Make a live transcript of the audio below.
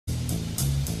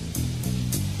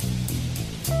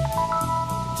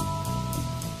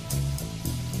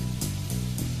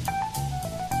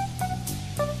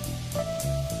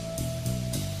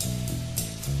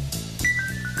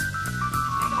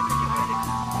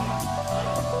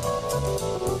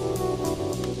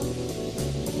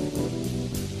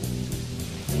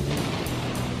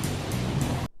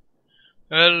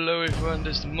Hello everyone,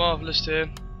 this is the Marvelist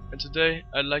here, and today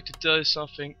I'd like to tell you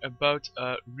something about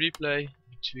a replay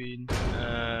between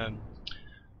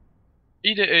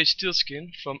EDA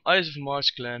Stilzkin from Eyes of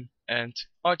Mars clan and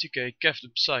RTK Kev the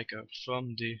Psycho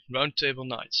from the Roundtable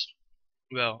Knights.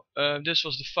 Well, this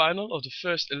was the final of the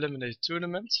first Eliminated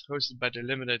tournament, hosted by the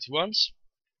Eliminated Ones,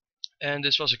 and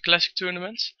this was a classic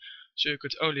tournament, so you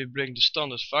could only bring the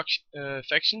standard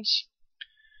factions.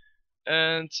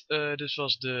 And this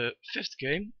was the 5th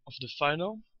game of the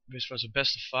final, which was a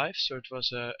best of 5, so it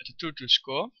was at a 2-2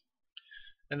 score.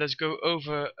 And let's go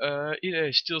over EDA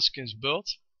Stilzkin's build.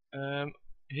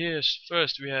 Here's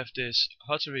first we have this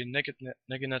Hattori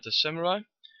Naginata Samurai,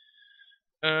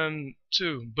 2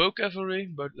 Bow Cavalry,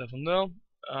 both level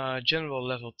 0, General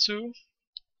level 2,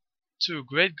 2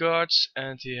 Great Guards,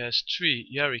 and he has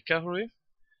 3 Yari Cavalry.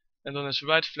 And on his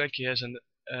right flank he has a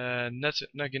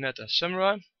Naginata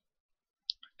Samurai.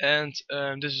 And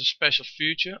this is a special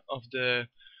feature of the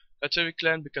Hattori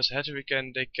clan, because Hattori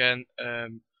clan they can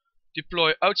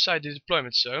deploy outside the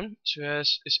deployment zone. So he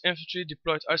has his infantry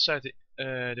deployed outside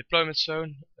the deployment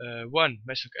zone. 1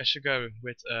 Matchlock Ashigaru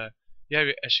with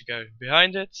Yari Ashigaru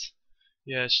behind it.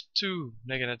 He has 2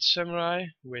 Naginata Samurai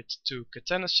with 2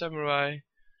 Katana Samurai,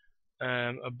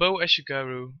 a Bow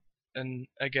Ashigaru, and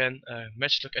again a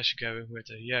Matchlock Ashigaru with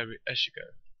a Yari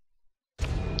Ashigaru.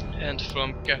 And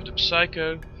from Kev the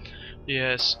Psycho, he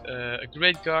has a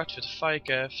Great Guard with a Fire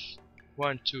Cav,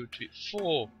 1, 2, 3,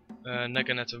 4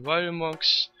 Naginata Warrior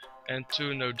Monks, and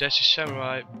 2 Nodashi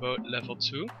Samurai, both level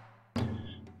 2.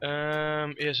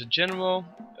 He has a General,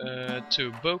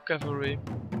 2 Bow Cavalry,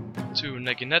 2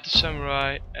 Naginata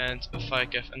Samurai, and a Fire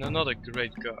Cav and another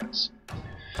Great Guards.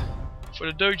 For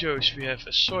the dojos we have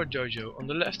a Sword Dojo on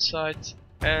the left side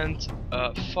and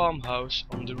a Farmhouse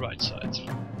on the right side,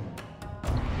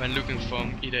 when looking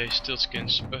from EDA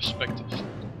Stilzkin's perspective.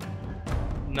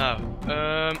 Now,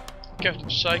 Kev the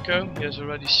Psycho, he has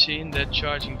already seen that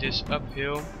charging this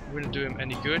uphill wouldn't do him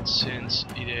any good, since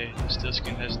EDA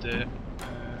Stilzkin has the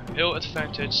hill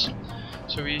advantage.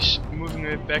 So he's moving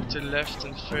it back to the left,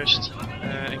 and the first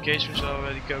engagements are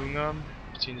already going on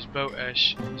between his Bow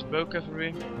Ash and his Bow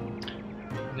Cavalry.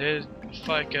 And here the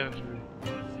Fire Cavalry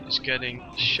is getting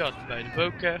shot by the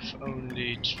Bow Cav,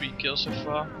 only 3 kills so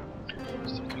far.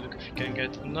 Let's take a look if you can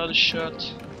get another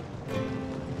shot.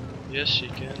 Yes, you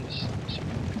can.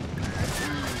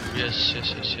 Yes.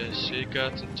 He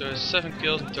got 7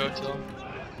 kills in total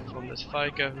from that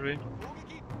Fire Cavalry.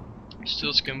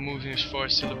 Stilzkin moving his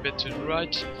force still a bit to the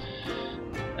right,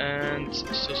 and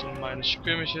still some minor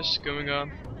skirmishes going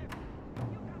on.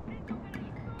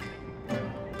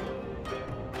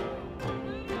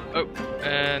 Oh,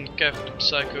 and Kev the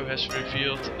Psycho has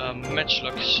revealed a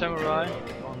Matchlock Samurai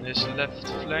on his left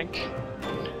flank,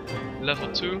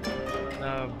 level 2.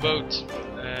 Now both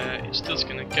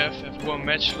Stilzkin and Kev have 1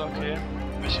 Matchlock here,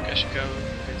 Matchlock Ashigaru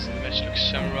against the Matchlock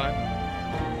Samurai.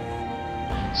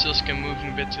 Stilzkin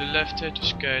moving a bit to the left here to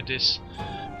scare this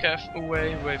Kev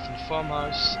away from the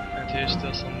farmhouse, and here's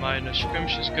still some minor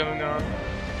skirmishes going on.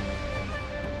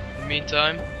 In the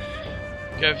meantime,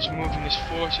 Kev is moving his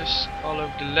forces all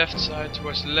over the left side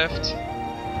towards the left.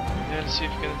 Yeah, let's see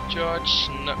if we can charge.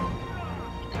 No.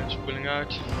 Kev's pulling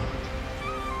out.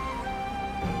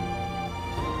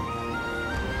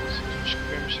 Some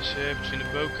skirmishes here between the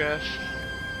Bow Cav.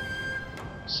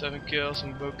 7 kills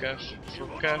and Bow Cav for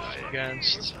Kev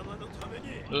against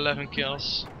 11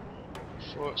 kills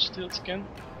for Stilzkin.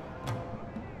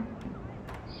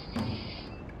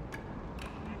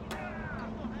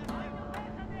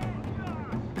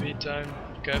 Meantime,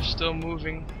 Kev's still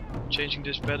moving, changing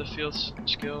this battlefield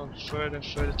skill further and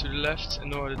further to the left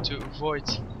in order to avoid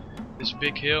this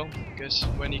big hill, because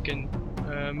when he can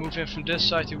move in from this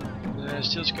side,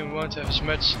 Stilzkin won't have as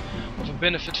much of a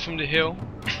benefit from the hill.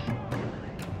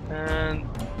 And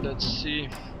let's see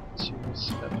what's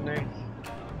happening.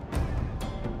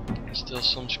 There's still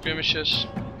some skirmishes.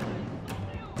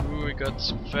 Ooh, we got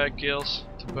some fair kills.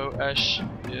 The Bow Ash,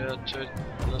 yeah,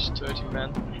 plus 30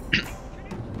 men.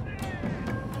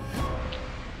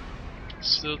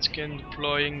 Stilzkin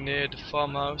deploying near the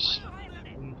farmhouse.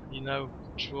 And he now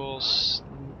controls.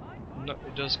 No,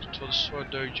 he doesn't control the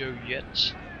Sword Dojo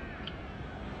yet.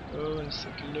 Oh, let's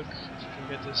take a look if we can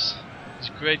get this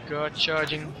Great Guard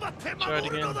charging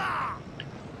in.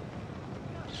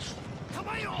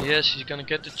 Yes, he's gonna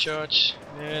get the charge.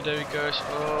 Yeah, there he goes.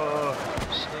 Oh,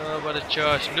 so what a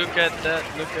charge! Look at that!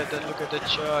 Look at that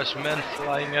charge! Men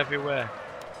flying everywhere.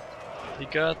 He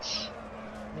got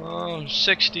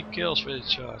 60 kills with the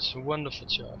charge. A wonderful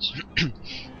charge.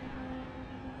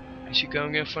 Is he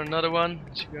going in for another one?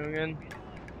 Is he going in?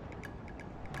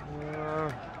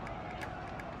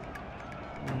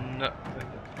 No.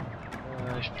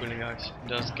 He's pulling out.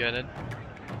 Doesn't get it.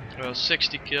 Well,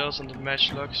 60 kills on the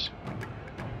matchlocks.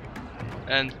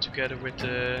 And together with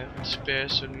the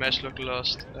spears, so the matchlock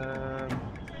lost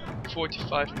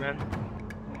 45 men.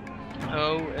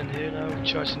 Oh, and here now we're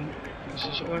charging. This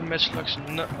is all matchlocks.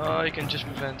 No, oh, you can just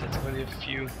prevent it. Only a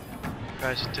few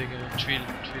guys are taking three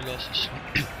losses.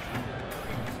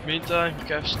 Meantime,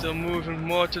 Kev's still moving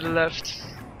more to the left.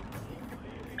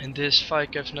 And this fire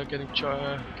Kev's now getting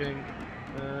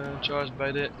charged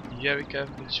by the Jerry Kev,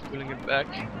 he's pulling it back.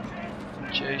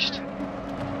 Chased.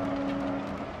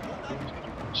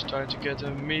 He's trying to get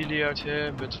a melee out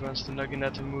here, but once the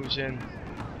Naginata moves in,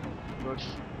 both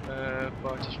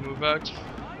parties move out.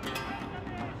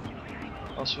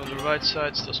 Also on the right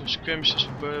side, still some skirmishes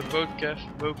for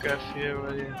Bokev here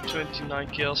already 29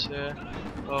 kills here.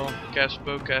 Well, Kev's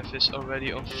Bokev is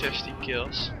already on 50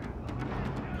 kills.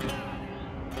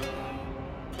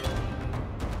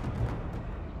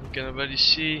 You can already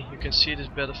see, this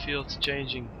battlefield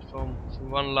changing from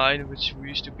one line, which we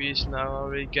used to be, is now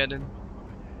already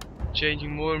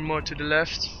changing more and more to the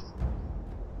left.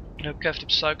 Now Kev the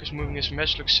Psycho is moving his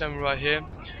matchlock samurai here,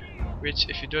 which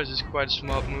if he does is quite a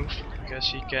smart move, because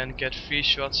he can get 3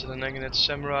 shots at an Naginata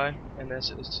samurai, and that's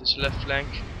his left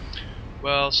flank.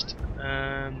 Whilst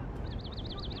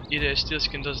either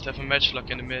Stilzkin doesn't have a matchlock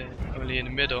only in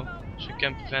the middle, so he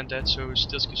can prevent that, so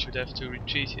Stilzkin should have to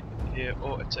retreat here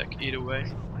or attack either way.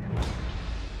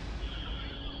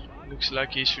 Looks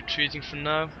like he's retreating for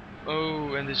now.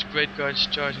 Oh, and this great guard is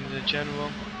charging the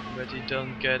general, but he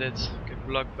doesn't get it. Get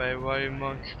blocked by a warrior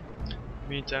monk.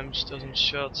 Meantime, still some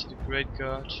shots at the great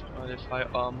guard. Oh, they have high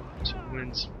armor, so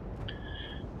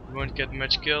he won't get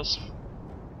much kills.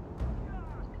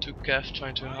 2 Kev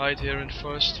trying to hide here in the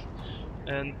forest.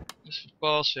 And just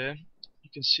pause here. You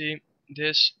can see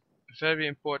this very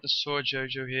important sword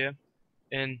Jojo here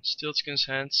in Stilzkin's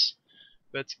hands,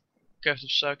 but Kev the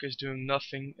Psycho is doing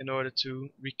nothing in order to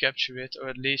recapture it, or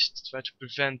at least try to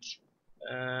prevent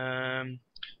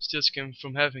Stilzkin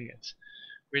from having it,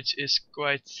 which is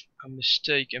quite a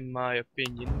mistake in my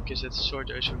opinion, because that sword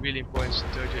is really important to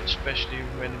Jojo, especially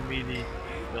when the melee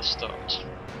will start.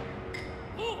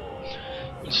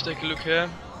 Let's take a look here.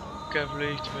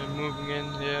 Cavalry moving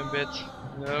in here a bit.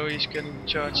 No, he's getting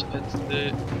charged at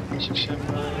the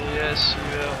samurai. Yes, he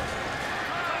will.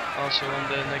 Also on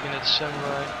the Naginata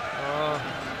samurai. Oh,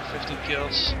 15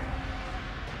 kills.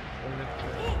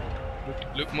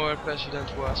 Look more impressive than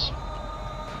it was.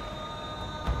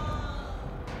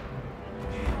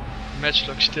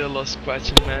 Matchlock still lost quite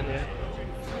some men, yeah.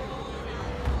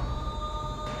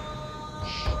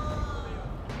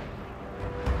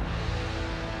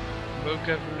 Bow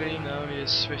cavalry, now he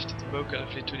has switched the bow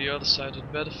cavalry to the other side of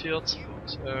the battlefield,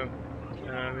 so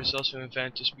there's also an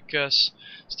advantage because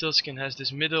Stilzkin has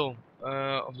this middle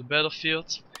of the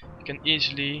battlefield. He can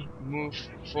easily move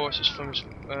forces from his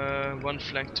one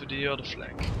flank to the other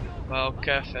flank, while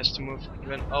Kev has to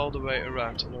run all the way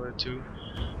around in order to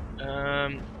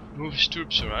move his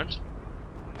troops around.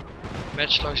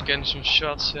 Matchlock's getting some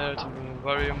shots here to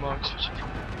warrior monks, which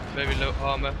have very low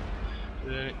armor,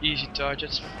 easy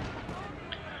targets.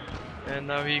 And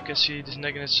now here you can see this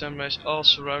Naginata samurai is all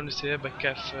surrounded here by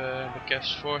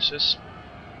Kev's forces.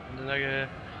 And the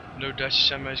no-Dutch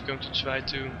samurai is going to try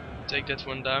to take that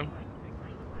one down.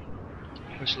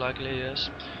 Most likely,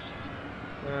 yes.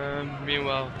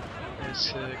 Meanwhile,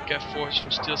 there's Kev forces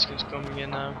from Stilzkin coming in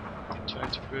now,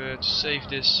 trying to save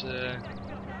this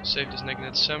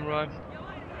Naginata samurai.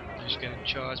 He's getting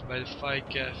charged by the Fire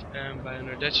Kev and by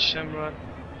another Dutch samurai.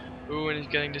 Ooh, and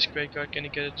he's getting this great guard. Can he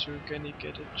get it through? Can he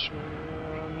get it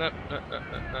through? No,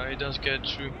 he doesn't get it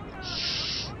through.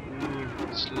 Ooh,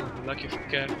 it's lucky for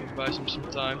Kev. He buys him some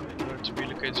time in order to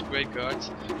relocate his great guard.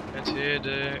 And here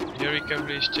the Yuri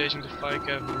cavalry is chasing the Fire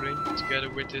cavalry together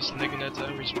with this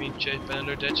Naginata, which is being chased by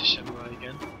another Dutch samurai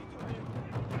again.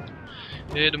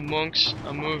 Here the monks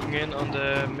are moving in on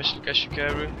the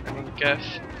Mishikashikaru and on the Kev.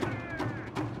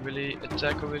 Will he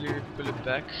attack or will he pull it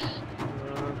back?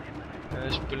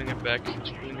 He's pulling it back.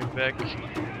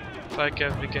 Fire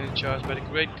cavalry getting charged by the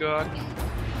great guard.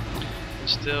 And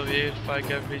still here, Fire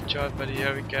cavalry charged by the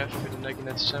Yuri Kev with the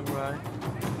Naginata samurai.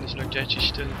 And there's no Jechi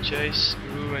still in chase.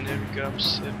 Ooh, and here he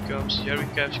comes. Yuri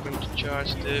Kev is going to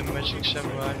charge the magic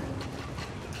samurai.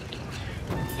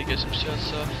 He gets some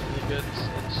shots off. He gets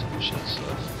some shots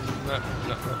off. No.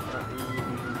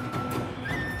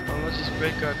 Oh, what's this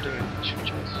great guard doing? Shoot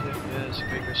shots. Yes, the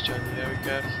great guard's charging the Yuri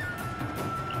Kev.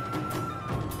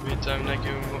 Meantime,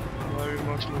 warrior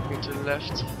monks moving to the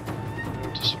left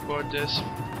to support this.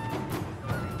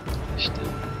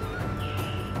 Still.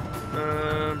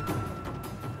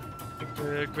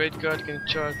 The Great Guard getting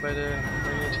charged by the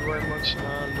Illuminated Warrior Monks.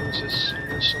 Loses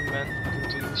some men. Going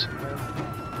to lose some men.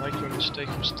 Micro mistake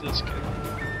from Stilzkin.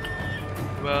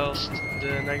 Whilst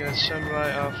the Negative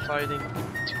Samurai are fighting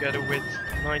together with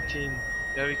 19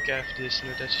 Yarikav, this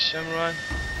Nodachi Samurai,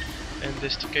 and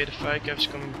this Takeda Firekav is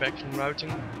coming back from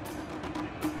routing.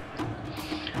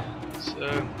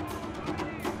 So,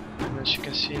 as you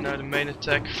can see now, the main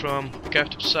attack from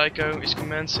Captain Psycho is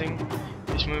commencing.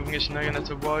 He's moving his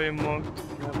Naginata Warrior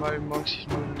Monks, he's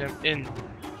moving them in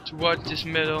towards this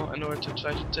middle in order to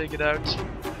try to take it out.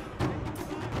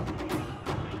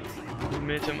 In the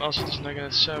meantime, also this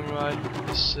Naginata Samurai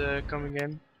is coming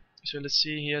in. So let's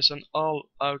see, he has an all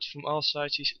out from all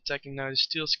sides. He's attacking now the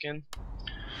Stilzkin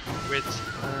with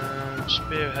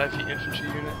spear heavy infantry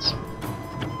units.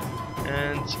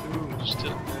 And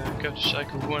still Captain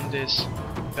Psycho won this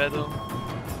battle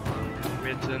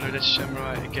with the Nodachi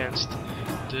Samurai against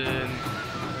the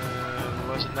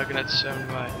Naginata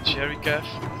Samurai and Yarikav.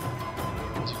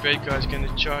 The Great Guard is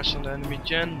gonna charge on the enemy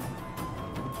gen.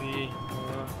 Will be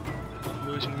not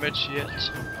losing much yet.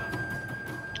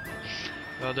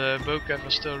 Well, the Bokav are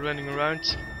still running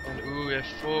around, and we have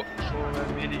four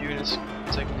melee units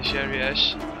attacking the Sherry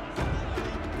Ash,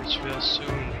 which will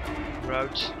soon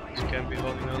rout. It can be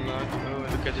holding on now. Oh,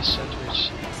 and look at this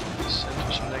sandwich. This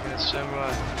sandwich from Negative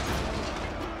Samurai.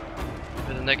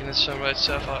 But the Negative Samurai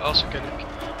itself are also getting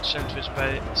sandwiched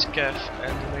by Scav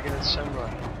and the Negative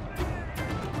Samurai.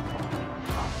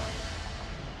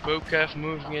 Bokav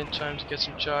moving in, trying to get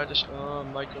some charges. Oh,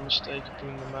 micro mistake,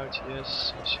 pulling them out.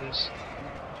 Yes, yes.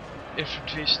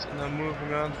 Infantry is now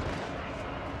moving on.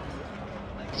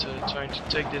 So trying to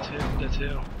take that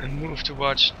hill and move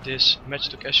towards this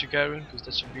Matchlock Ashigaru, because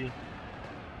that's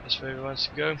where he wants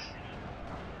to go.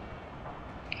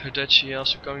 Hodachi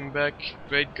also coming back.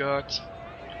 Great Guard.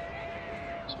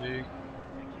 So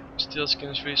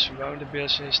Stilzkin is really surrounded.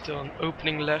 There's still an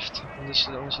opening left on his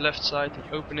left side, an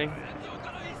opening.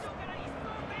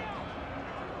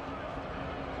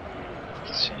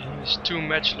 Let's see, there's two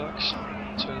matchlocks.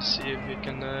 So let's see if we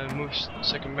can move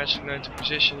second matchlock now into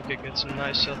position. You can get some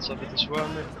nice shots of it as well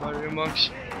with Warrior Monks.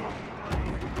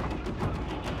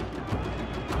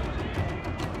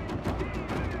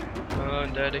 Oh,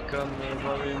 and there they come,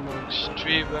 Warrior Monks.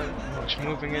 Three monks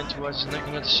moving in towards the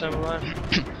Naginata Samurai.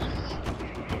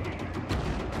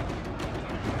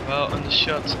 Well, on the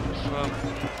shot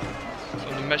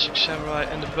from the Matchlock Samurai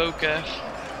and the Bokav.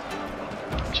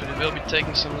 So they will be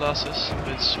taking some losses,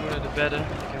 but sooner the better.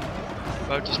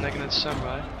 About this Naginata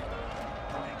Samurai.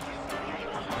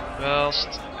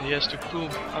 Whilst he has to pull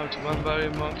out one Warrior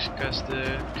Monk because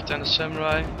the Katana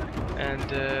Samurai and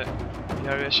the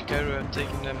Yari Ashigaru are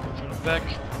taking them from the back.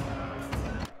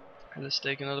 And let's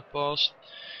take another pause.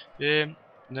 Here,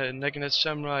 the Naginata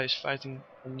Samurai is fighting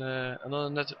another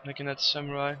Naginata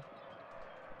Samurai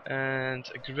and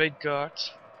a Great Guard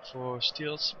for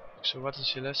Steels. So what is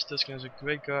he left? Stilzkin has a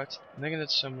Great Guard,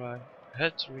 Naginata Samurai,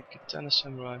 head to a Katana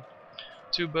Samurai,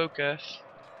 two Bokav,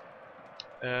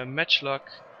 Matchlock,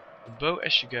 Bow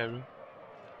Ashigaru,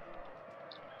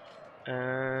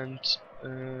 and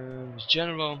his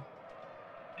general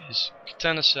is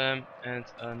Katana Sam and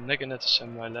a Naginata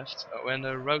Samurai left. Oh, and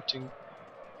a routing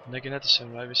Naginata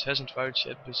Samurai, which hasn't routed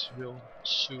yet but will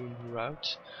soon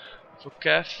rout. For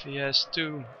Cav, he has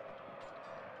two,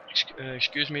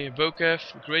 Bokav,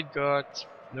 Great Guard,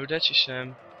 Nodachi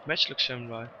Sam, Matchlock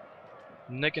Samurai,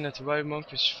 Naginata Warrior Monk,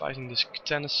 which is fighting this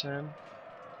Katana Sam.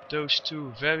 Those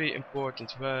two very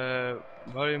important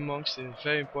Warrior Monks. They're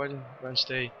very important. Once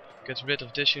they get rid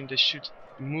of this unit, they should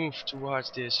move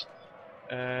towards this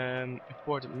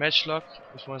important Matchlock,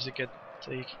 because once they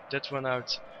take that one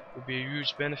out, it will be a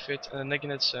huge benefit. And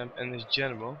Naginata Sam and his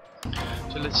general.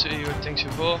 So let's see where things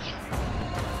evolve.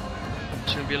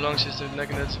 Shouldn't be long since the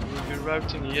Naginata will be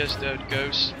routing. Yes, there it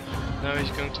goes. Now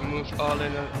he's going to move all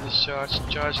in on the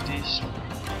charge these.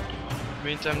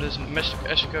 Meantime, this Matchlock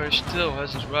Ashigaru still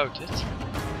hasn't routed.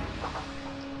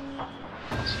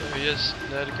 So yes,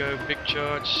 there we go, big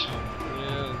charge.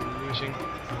 Yeah, losing.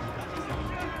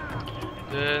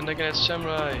 The Naginata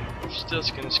Samurai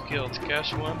Stilzkin is killed.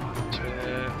 Cash one. So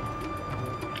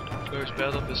close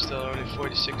battle, but still only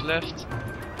 46 left.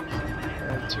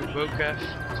 And two Bokav.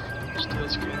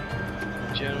 Stilzkin.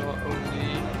 General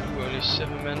only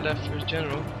 7 men left for his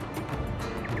general.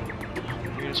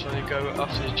 Units only go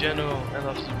after the general and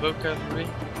after the bow cavalry.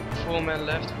 4 men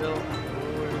left won't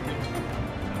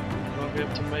be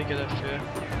able to make it, I fear.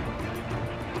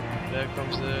 There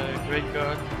comes the Great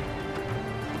Guard.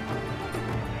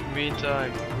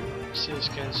 Meantime,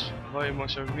 Stilzkin's Warrior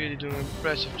monks are really doing an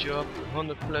impressive job.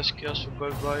 100 plus kills for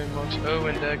both warrior monks. Oh,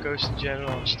 and there goes the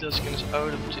general. Stilzkin is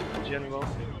out of the general,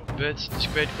 but this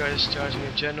great guy is charging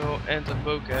a general and a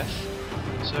Bokev.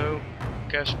 So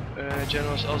Kev's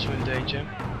general is also in danger.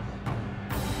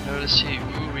 Now let's see.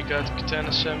 Ooh, we got Katana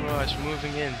samurais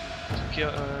moving in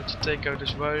to take out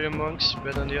those warrior monks,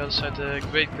 but on the other side the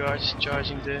great guard is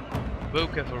charging the bow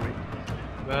cavalry.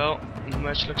 Well,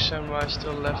 much luck samurai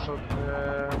still left for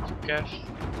Kev.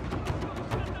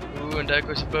 Ooh, and there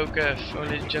goes the Bokev.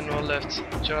 Only the general left,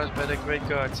 charged by the great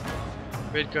guard.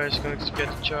 Great guard is going to get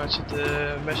the charge at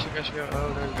the Meshuggah.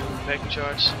 Oh, they're doing back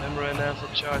charge. Hammer and Anvil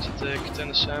charge at the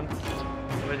Katana Sam.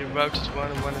 Already routed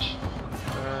one, and one is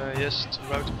yes, to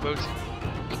route both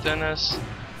Katanas.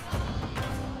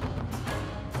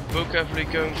 Bow cavalry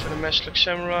going for the Meshuggah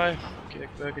samurai. Okay,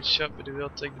 good shot, but they will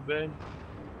take the bane.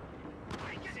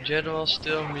 General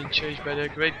still being chased by the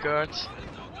great guard.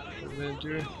 What are we gonna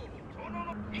do?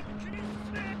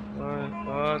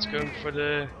 Oh, it's going for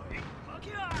the.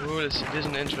 Ooh, this is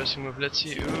an interesting move. Let's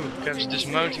see. Ooh, Kev's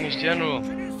dismounting his general.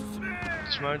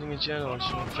 Dismounting his general. It's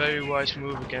a very wise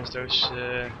move against those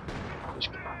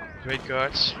great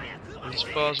guards. Let's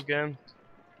pause again.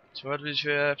 So what do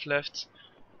we have left?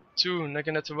 2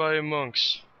 Naginata warrior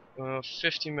monks.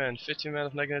 50 men. 50 men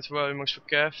of Naginata warrior monks for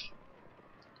Kev.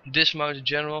 Dismounted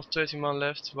general, 30 man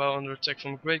left, while under attack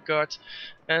from a great guard,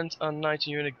 and a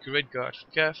 19 unit great guard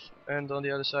for Kev. And on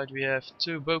the other side we have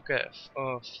 2 Bokev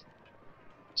of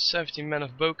 17 men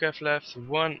of Bokev left,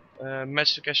 1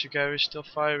 Meshuggah still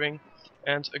firing,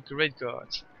 and a great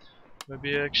guard. Will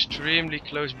be an extremely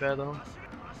close battle.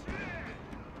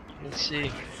 Let's see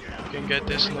if we can get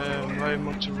this warrior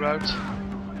monk to rout.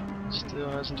 Still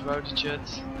hasn't routed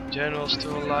yet. General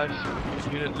still alive.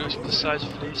 Unit losing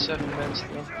decisively. 7 men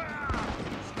still.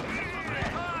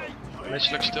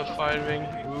 Matchlock still firing.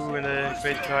 Ooh, and the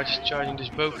great guard is charging this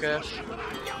Bokev.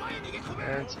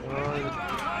 And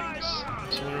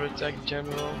it's another attack.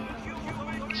 General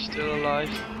still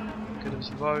alive. Because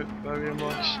of the warrior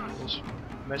monks.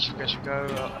 Matchlock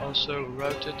are also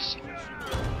routed.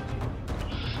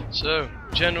 So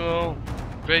general,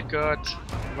 great guard,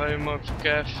 warrior monk for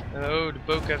Kev, and oh, the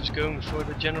Bokev is going before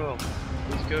the general.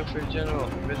 Let's go for the general.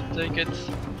 Better take it.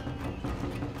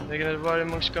 Looking at the warrior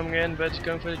monks coming in, better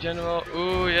going for the general.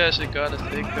 Ooh, yes, they got it,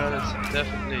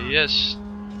 definitely, yes.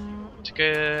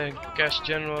 Kev's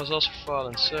general has also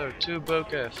fallen. So 2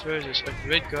 Bokev versus a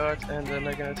great guard and then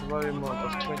looking at the warrior monk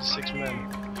of 26 men.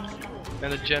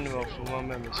 And a general for 1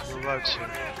 member, so we'll rout soon.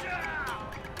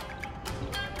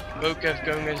 Bokev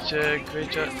going at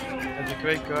the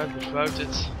great guard, but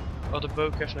routed. Other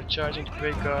Bokev now charging the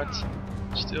great guard.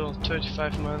 Still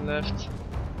 35 men left.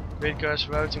 Great guard's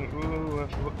routing. Ooh,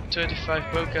 35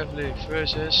 Bokev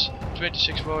versus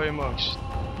 26 warrior monks.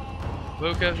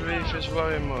 Bokev versus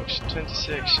warrior monks.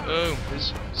 26. Oh,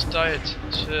 it's tired.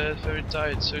 It's very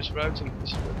tired. So it's routing.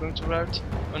 Is it going to rout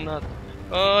or not?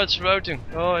 Oh, it's routing.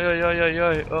 Oh,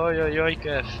 yeah,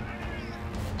 Kev.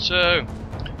 So.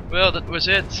 Well, that was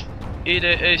it.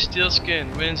 EDA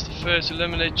Stilzkin wins the first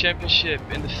Illuminated Championship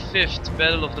in the 5th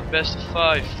battle of the best of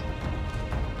 5,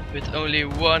 with only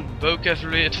 1 bow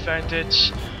cavalry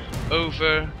advantage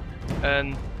over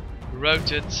an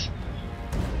routed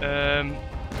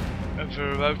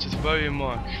warrior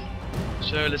monk.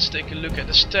 So let's take a look at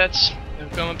the stats. They'll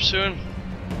come up soon.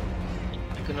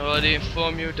 I can already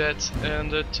inform you that in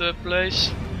the 3rd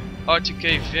place,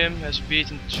 RTK Vim has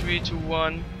beaten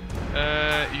 3-1.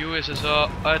 USSR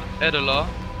Adela.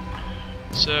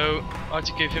 So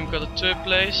RTK Vim got the 3rd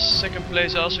place. 2nd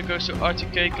place also goes to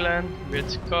RTK Clan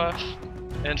with Carf,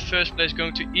 and 1st place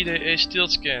going to EDA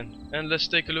Stilzkin. And let's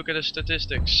take a look at the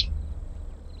statistics.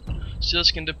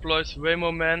 Stilzkin deployed way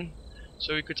more men,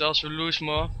 so he could also lose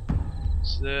more.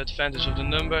 It's the advantage of the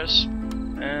numbers.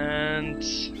 And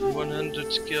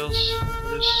 100 kills for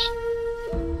this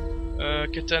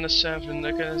Katana Sam for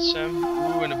the Katana Sam.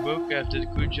 Ooh, and the Bokev did a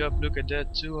good job. Look at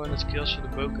that, 200 kills for the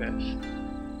Bokev.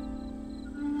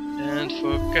 And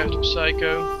for Captain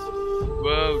Psycho,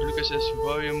 whoa, look at this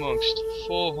warrior monks.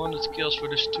 400 kills for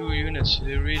those 2 units.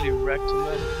 They really wrecked them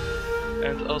up.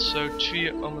 And also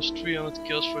almost 300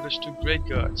 kills for those 2 great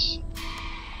guards.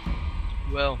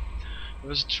 Well, it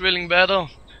was a thrilling battle.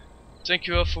 Thank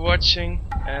you all for watching,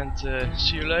 and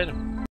see you later.